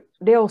 you know,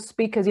 reo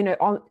speakers, you know,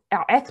 on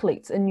our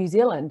athletes in New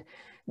Zealand.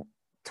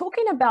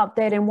 Talking about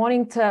that and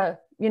wanting to,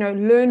 you know,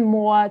 learn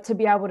more to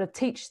be able to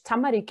teach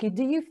tamariki,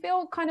 do you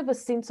feel kind of a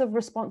sense of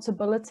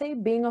responsibility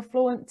being a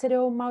fluent Te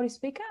Reo Māori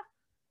speaker?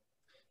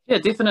 Yeah,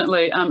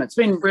 definitely. It's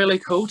been really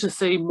cool to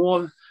see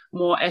more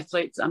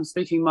athletes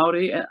speaking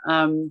Māori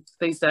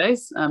these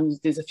days.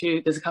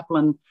 There's a couple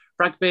in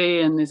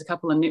rugby, and there's a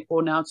couple in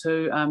netball now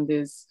too.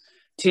 There's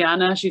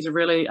Tiana, she's a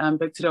really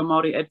big Te Reo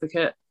Māori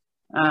advocate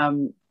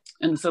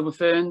in the Silver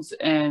Ferns,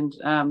 and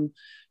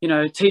you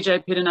know,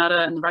 TJ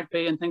Perenara in the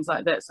rugby and things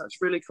like that. So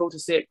it's really cool to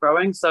see it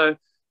growing. So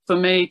for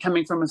me,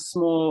 coming from a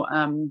small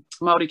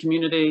Māori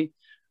community,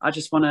 I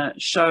just want to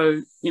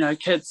show, you know,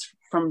 kids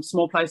from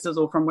small places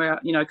or from where,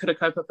 you know, Kura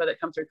Kaupapa that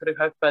come through Kura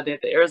Kaupapa, that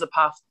there is a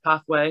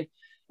pathway,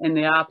 and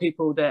there are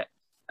people that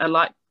are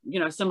like, you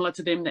know, similar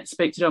to them that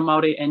speak Te Reo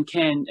Māori and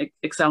can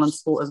excel in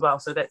sport as well.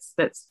 So that's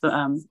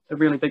a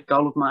really big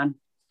goal of mine.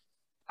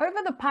 Over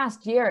the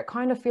past year, it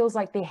kind of feels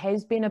like there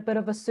has been a bit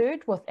of a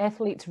surge with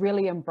athletes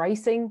really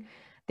embracing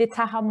their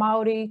taha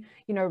Māori,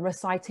 you know,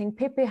 reciting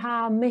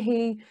pepeha,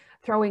 mihi,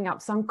 throwing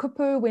up some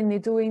kupu when they're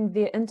doing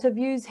their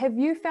interviews. Have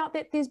you felt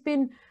that there's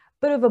been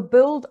a bit of a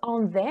build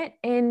on that?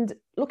 And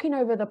looking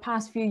over the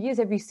past few years,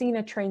 have you seen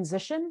a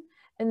transition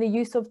in the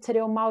use of Te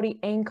Reo Māori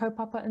and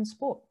kaupapa in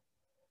sport?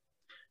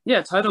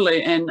 Yeah,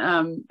 totally.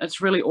 And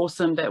it's really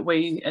awesome that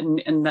we, in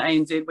the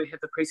ANZ, we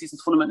have the pre-season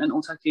tournament in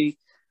Otaki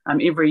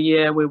every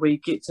year, where we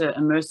get to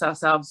immerse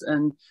ourselves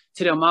in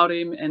Te Reo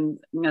Māori and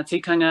ngā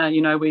tikanga.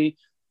 You know, we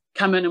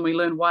come in and we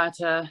learn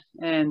waiata,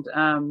 and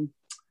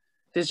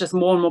there's just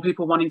more and more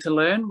people wanting to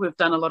learn. We've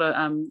done a lot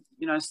of,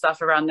 you know,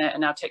 stuff around that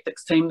in our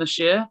tactics team this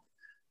year,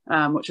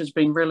 which has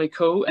been really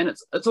cool. And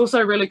it's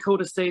also really cool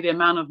to see the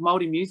amount of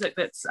Māori music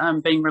that's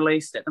being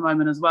released at the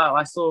moment as well.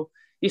 I saw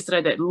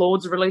yesterday that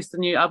Lords released a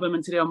new album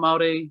in Te Reo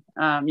Māori,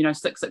 you know,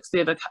 660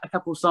 of a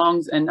couple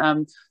songs, and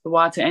the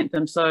waiata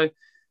anthem. So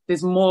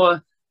there's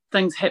more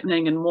things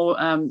happening and more,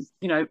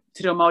 you know,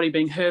 Te Reo Māori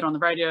being heard on the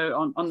radio,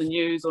 on the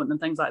news, and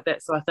things like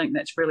that. So I think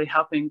that's really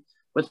helping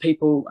with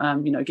people,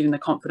 you know, getting the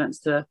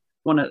confidence to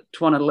want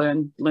to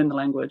learn the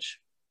language.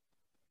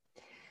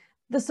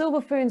 The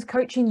Silver Ferns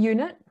coaching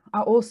unit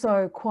are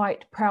also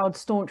quite proud,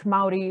 staunch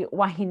Māori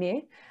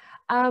wahine.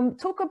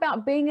 Talk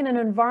about being in an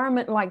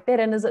environment like that,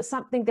 and is it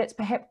something that's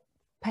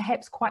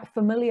perhaps quite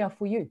familiar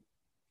for you?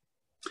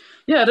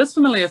 Yeah, it is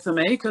familiar for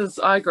me because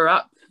I grew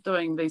up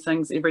doing these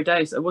things every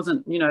day. So it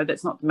wasn't, you know,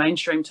 that's not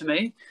mainstream to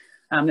me.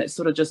 That's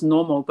sort of just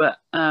normal, but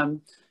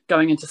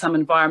going into some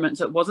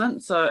environments it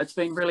wasn't. So it's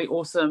been really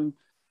awesome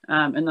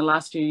in the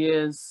last few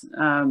years.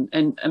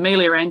 And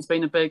Amelia Rann's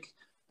been a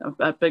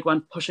big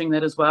one pushing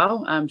that as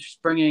well. She's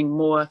bringing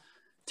more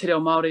Te Reo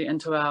Māori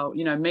into our,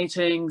 you know,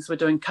 meetings. We're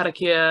doing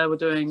karakia, we're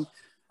doing,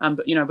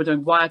 you know, we're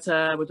doing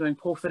waiata, we're doing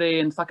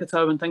pōwhiri and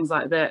whakatau and things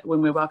like that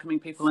when we're welcoming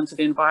people into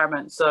the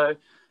environment. So,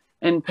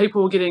 and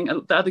people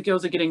the other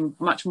girls are getting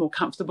much more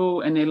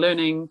comfortable, and they're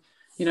learning,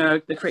 you know,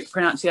 the correct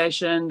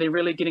pronunciation. They're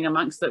really getting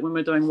amongst it when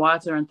we're doing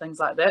waiata and things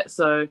like that.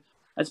 So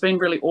it's been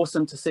really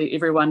awesome to see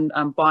everyone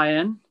buy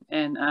in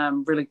and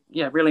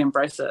really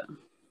embrace it.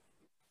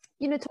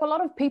 You know, to a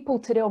lot of people,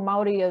 Te Reo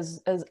Māori is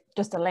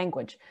just a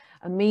language,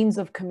 a means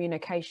of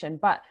communication.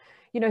 But,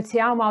 you know, Te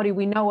Ao Māori,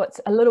 we know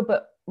it's a little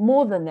bit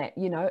more than that,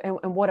 you know,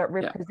 and what it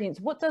represents.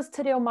 Yeah. What does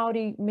Te Reo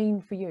Māori mean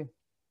for you?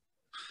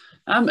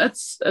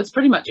 It's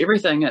pretty much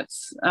everything.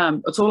 It's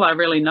all I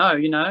really know,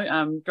 you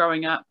know.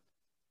 Growing up,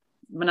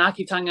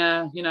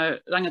 manaakitanga, you know,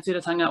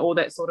 rangatiratanga, all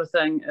that sort of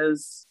thing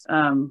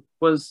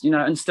was, you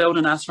know, instilled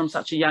in us from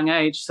such a young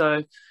age.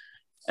 So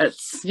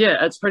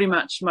it's pretty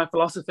much my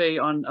philosophy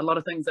on a lot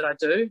of things that I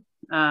do.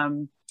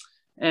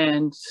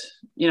 And,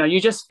 you know,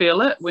 you just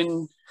feel it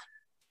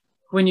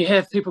when you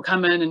have people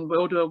come in and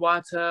we'll do a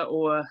waiata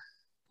or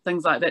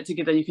things like that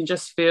together. You can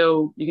just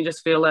feel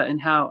it,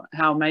 and how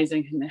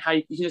amazing, and how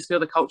you can just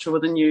feel the culture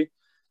within you.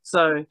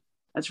 So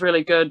it's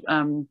really good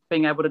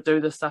being able to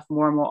do this stuff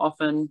more and more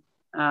often,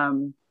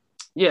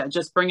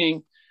 Just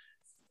bringing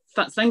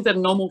things that are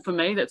normal for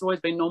me, that's always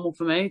been normal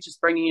for me, just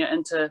bringing it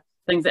into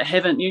things that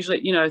haven't usually,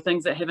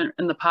 things that haven't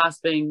in the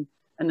past being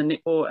in the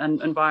netball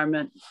and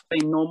environment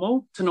being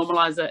normal, to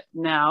normalize it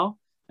now.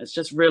 It's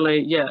just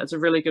really, it's a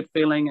really good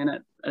feeling, and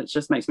it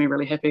just makes me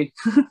really happy.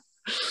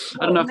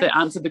 I don't know if that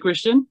answered the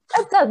question.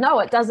 It does. No,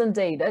 it does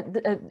indeed.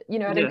 It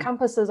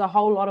encompasses a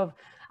whole lot of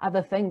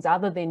other things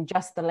other than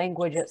just the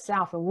language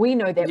itself. And we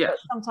know that, but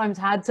it's sometimes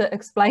hard to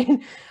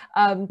explain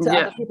to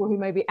other people who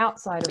may be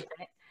outside of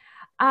that.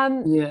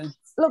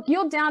 Look,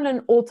 you're down in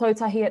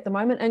Ōtautahi at the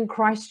moment in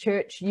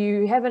Christchurch.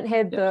 You haven't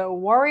had the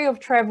worry of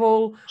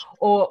travel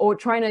or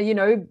trying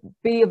to,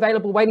 be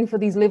available, waiting for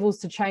these levels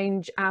to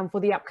change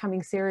for the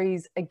upcoming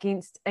series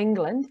against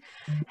England.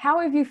 How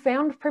have you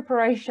found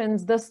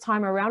preparations this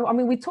time around? I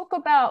mean, we talk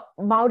about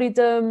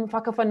Māoridom,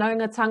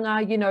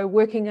 whakawhanaungatanga,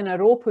 working in a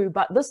rōpū,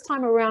 but this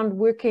time around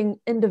working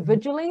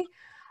individually,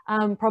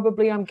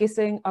 probably, I'm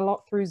guessing, a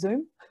lot through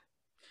Zoom.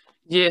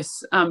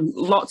 Yes,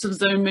 lots of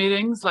Zoom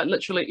meetings, like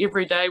literally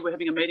every day we're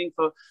having a meeting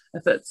for,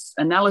 if it's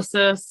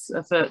analysis,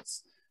 if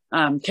it's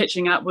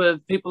catching up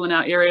with people in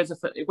our areas,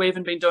 we've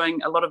even been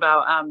doing a lot of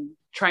our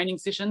training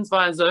sessions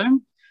via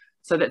Zoom.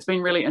 So that's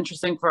been really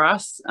interesting for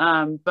us,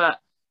 but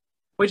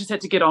we just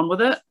had to get on with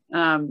it.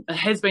 It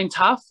has been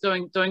tough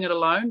doing it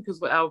alone,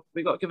 because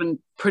we got given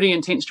pretty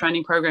intense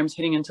training programs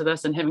heading into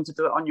this, and having to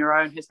do it on your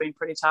own has been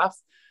pretty tough.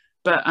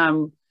 But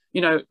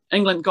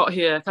England got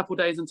here a couple of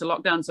days into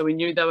lockdown, so we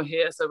knew they were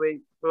here. So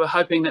we were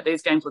hoping that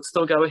these games would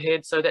still go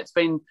ahead. So that's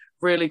been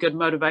really good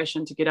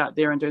motivation to get out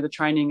there and do the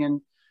training,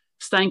 and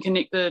staying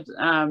connected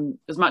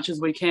as much as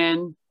we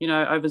can,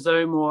 over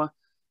Zoom or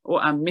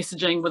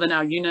messaging within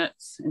our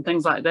units and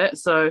things like that.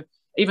 So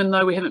even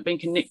though we haven't been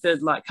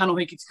connected like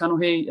kanohi ki te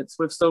kanohi,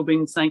 we've still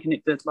been staying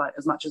connected like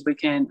as much as we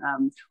can.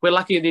 We're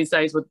lucky these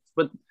days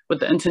with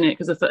the internet,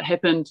 because if it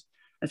happened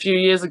a few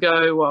years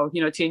ago,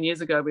 10 years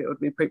ago, it would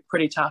be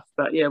pretty tough.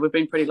 But yeah, we've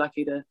been pretty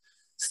lucky to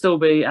still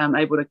be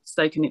able to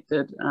stay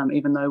connected,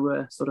 even though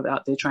we're sort of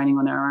out there training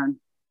on our own.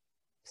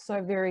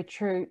 So very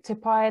true. Te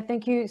Paia,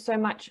 thank you so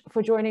much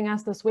for joining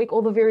us this week.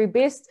 All the very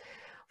best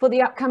for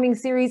the upcoming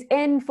series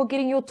and for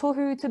getting your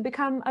tohu to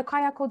become a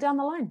kaiako down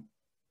the line.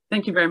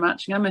 Thank you very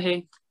much. Ngā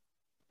mihi.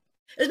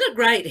 Isn't it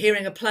great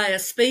hearing a player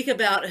speak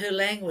about her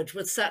language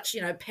with such,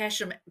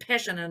 passion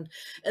and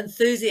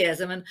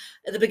enthusiasm? And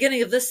at the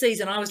beginning of this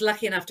season, I was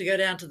lucky enough to go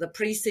down to the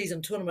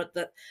pre-season tournament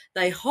that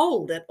they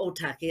hold at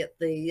Otaki at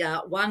the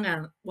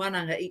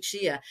Wānanga each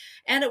year.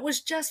 And it was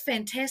just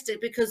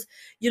fantastic, because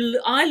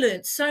I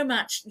learned so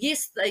much.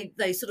 Yes,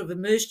 they sort of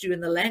immersed you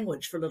in the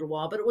language for a little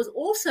while, but it was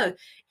also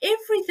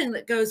everything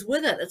that goes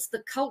with it. It's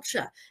the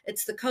culture,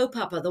 it's the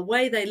kaupapa, the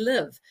way they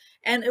live.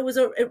 And it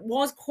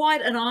was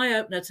quite an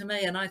eye-opener to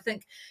me. And I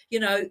think,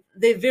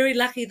 they're very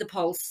lucky, the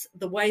Pulse,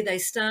 the way they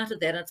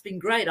started that. And it's been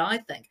great, I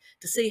think,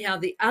 to see how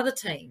the other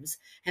teams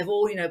have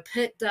all,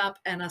 picked up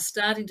and are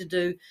starting to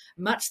do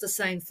much the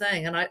same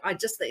thing. And I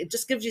just think it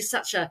just gives you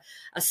such a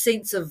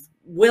sense of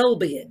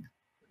well-being.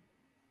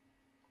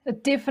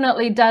 It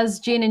definitely does,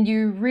 Jen, and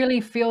you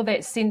really feel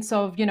that sense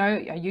of,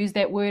 I use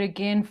that word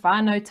again,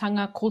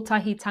 whānautanga,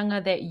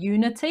 kotahitanga, that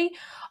unity.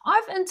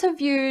 I've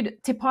interviewed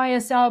Te Paia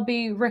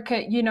Selby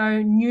Rickett,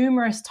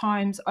 numerous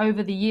times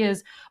over the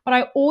years, but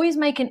I always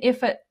make an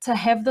effort to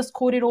have this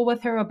kōrero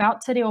with her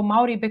about Te Reo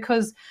Māori,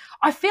 because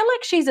I feel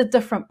like she's a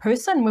different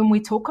person when we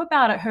talk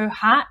about it. Her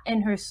heart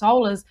and her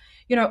soul is,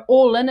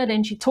 all in it,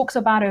 and she talks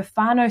about her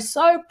whānau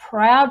so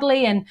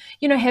proudly, and,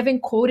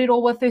 having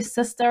kōrero with her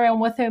sister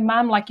and with her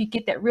mum, like you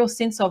get that real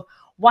sense of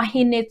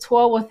wahine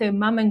toa with her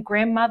mum and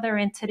grandmother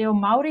and Te Reo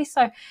Māori.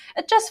 So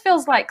it just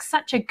feels like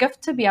such a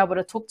gift to be able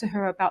to talk to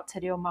her about Te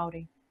Reo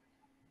Māori.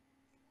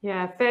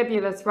 Yeah,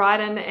 fabulous, right?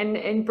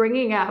 And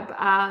bringing up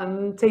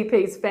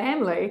TP's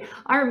family,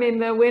 I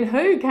remember when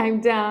Who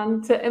came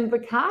down to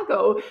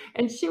Invercargill,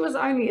 and she was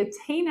only a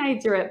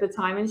teenager at the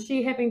time, and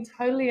she had been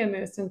totally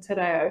immersed in Te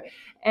Reo.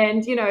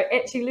 And,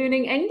 actually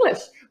learning English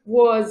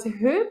was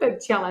her big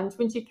challenge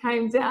when she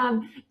came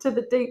down to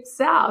the deep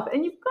south.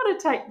 And you've got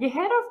to take your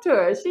hat off to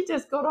her. She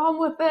just got on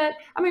with it.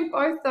 I mean,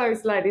 both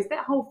those ladies,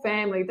 that whole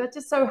family, they're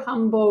just so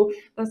humble.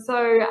 They're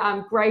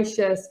so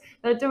gracious.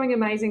 They're doing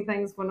amazing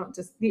things for not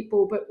just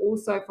netball, but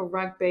also for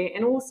rugby,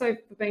 and also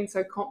for being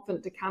so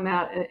confident to come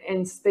out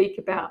and speak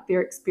about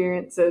their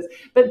experiences.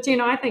 But Jen,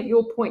 I think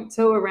your point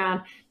too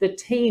around the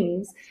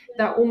teams,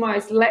 they're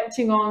almost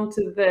latching on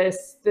to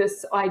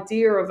this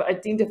idea of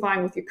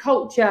identifying with your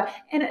culture,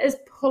 and it is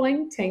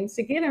pulling teams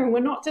together. And we're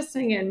not just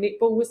seeing it in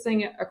netball, we're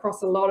seeing it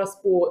across a lot of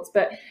sports,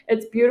 but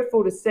it's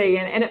beautiful to see,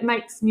 and it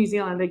makes New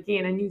Zealand,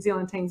 again, and New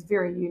Zealand teams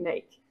very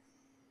unique.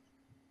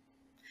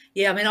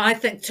 Yeah, I mean, I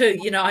think too,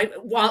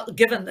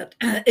 given that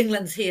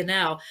England's here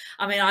now,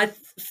 I mean,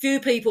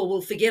 few people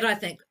will forget, I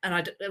think, and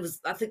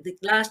I think the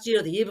last year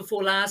or the year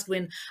before last,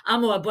 when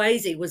Amo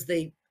Abwezi was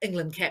the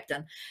England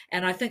captain,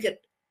 and I think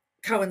it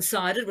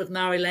coincided with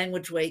Maori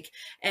Language Week,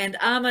 and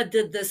Ama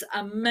did this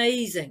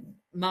amazing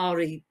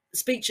Maori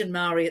speech in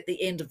Maori at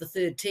the end of the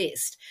third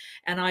test.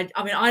 And I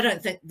mean, I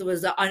don't think there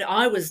was,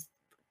 I was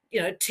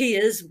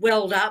tears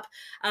welled up,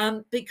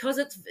 because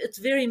it's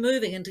very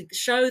moving, and to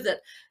show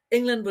that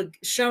England were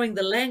showing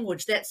the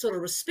language that sort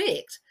of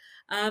respect,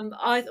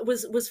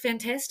 was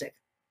fantastic.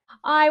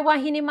 Ai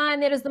wahine mai,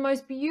 and that is the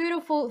most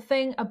beautiful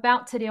thing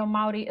about Te Reo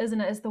Māori, isn't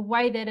it? Is the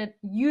way that it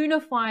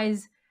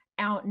unifies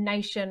our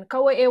nation.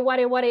 Kaua e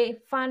ware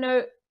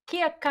whanau,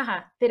 kia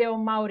kaha Te Reo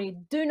Māori.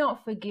 Do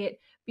not forget,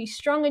 be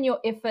strong in your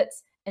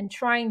efforts and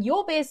trying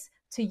your best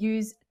to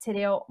use Te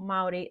Reo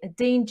Māori.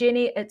 Dean,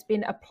 Jenny, it's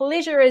been a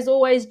pleasure as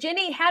always.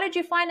 Jenny, how did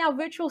you find our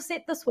virtual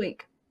set this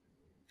week?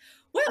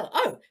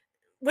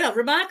 Well,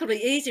 remarkably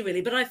easy,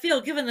 really. But I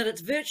feel, given that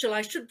it's virtual,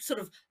 I should sort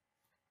of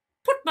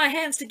put my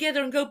hands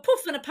together and go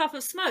poof in a puff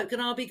of smoke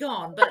and I'll be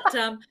gone. But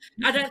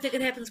I don't think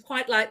it happens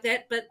quite like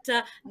that. But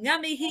ngā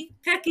mihi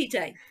ka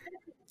kite.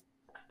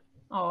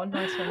 Oh,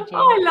 nice one, Jen.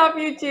 Oh, I love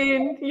you,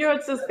 Jen. You're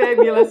just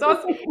fabulous.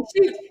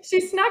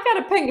 She snuck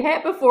out a pink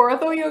hat before. I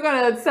thought you were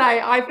going to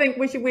say, I think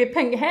we should wear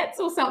pink hats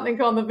or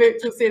something on the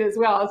virtual set as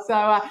well.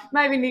 So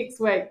maybe next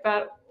week.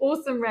 But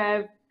awesome,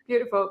 Rav.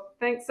 Beautiful.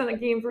 Thanks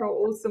again for an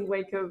awesome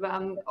week of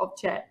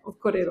chat, of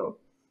kōrero.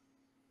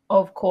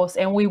 Of course,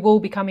 and we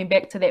will be coming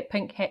back to that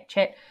pink hat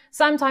chat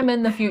sometime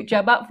in the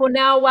future. But for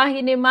now,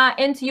 wahine mā,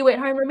 and to you at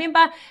home,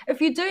 remember,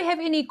 if you do have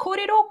any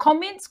kōrero,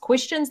 comments,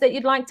 questions that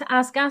you'd like to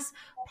ask us,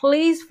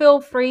 please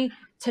feel free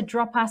to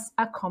drop us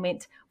a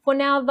comment. For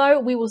now, though,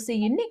 we will see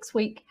you next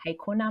week. Hei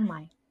kona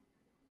mai.